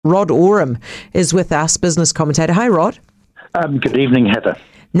Rod Oram is with us, business commentator. Hi, Rod. Good evening, Heather.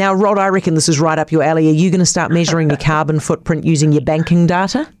 Now, Rod, I reckon this is right up your alley. Are you going to start measuring your carbon footprint using your banking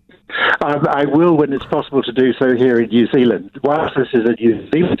data? I will when it's possible to do so here in New Zealand. Whilst this is a New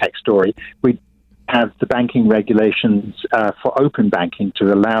Zealand tech story, we have the banking regulations for open banking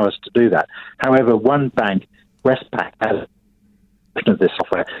to allow us to do that. However, one bank, Westpac, has of this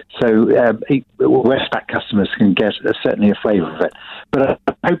software, so Westpac customers can get certainly a flavour of it. But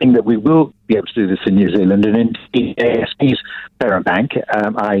I'm hoping that we will be able to do this in New Zealand, and indeed ASB's parent bank,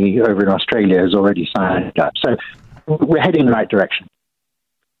 i.e. over in Australia, has already signed up. So we're heading in the right direction.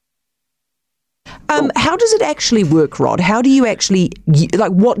 How does it actually work, Rod? How do you actually,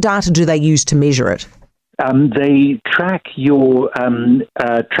 what data do they use to measure it? They track your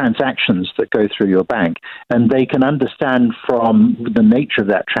transactions that go through your bank, and they can understand from the nature of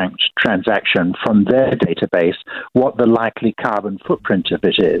that transaction from their database what the likely carbon footprint of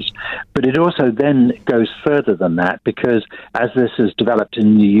it is. But it also then goes further than that, because as this is developed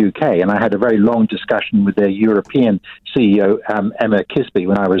in the UK, and I had a very long discussion with their European CEO, Emma Kisby,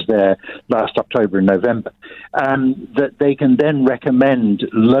 when I was there last October and November, that they can then recommend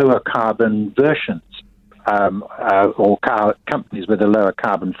lower carbon versions or companies with a lower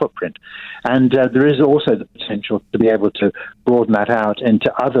carbon footprint. And there is also the potential to be able to broaden that out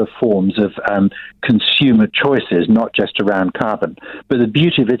into other forms of consumer choices, not just around carbon. But the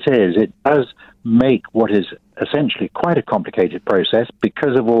beauty of it is it does make what is essentially quite a complicated process,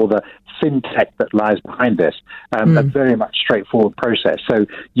 because of all the fintech that lies behind this, a very much straightforward process. So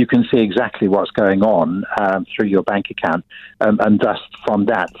you can see exactly what's going on through your bank account, and thus from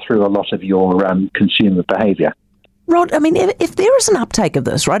that through a lot of your consumer behaviour. Rod, I mean, if there is an uptake of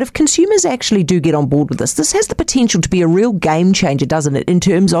this, right, if consumers actually do get on board with this has the potential to be a real game changer, doesn't it, in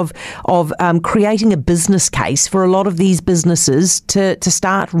terms of creating a business case for a lot of these businesses to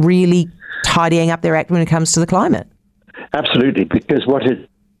start really tidying up their act when it comes to the climate. Absolutely, because what it's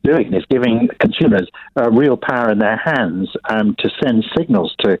doing is giving consumers real power in their hands to send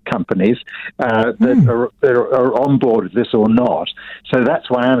signals to companies that are on board with this or not. So that's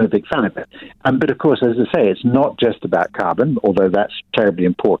why I'm a big fan of it. But of course, as I say, it's not just about carbon, although that's terribly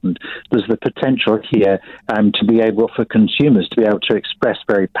important. There's the potential here to be able for consumers to be able to express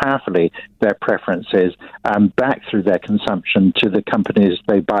very powerfully their preferences back through their consumption to the companies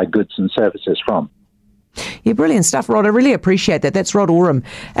they buy goods and services from. Yeah, brilliant stuff, Rod. I really appreciate that. That's Rod Oram,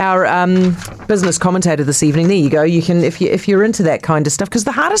 our business commentator this evening. There you go. You can, if you're into that kind of stuff, because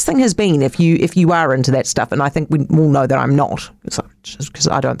the hardest thing has been if you are into that stuff, and I think we all know that I'm not, because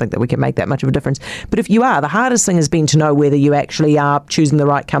I don't think that we can make that much of a difference. But if you are, the hardest thing has been to know whether you actually are choosing the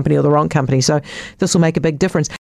right company or the wrong company. So this will make a big difference.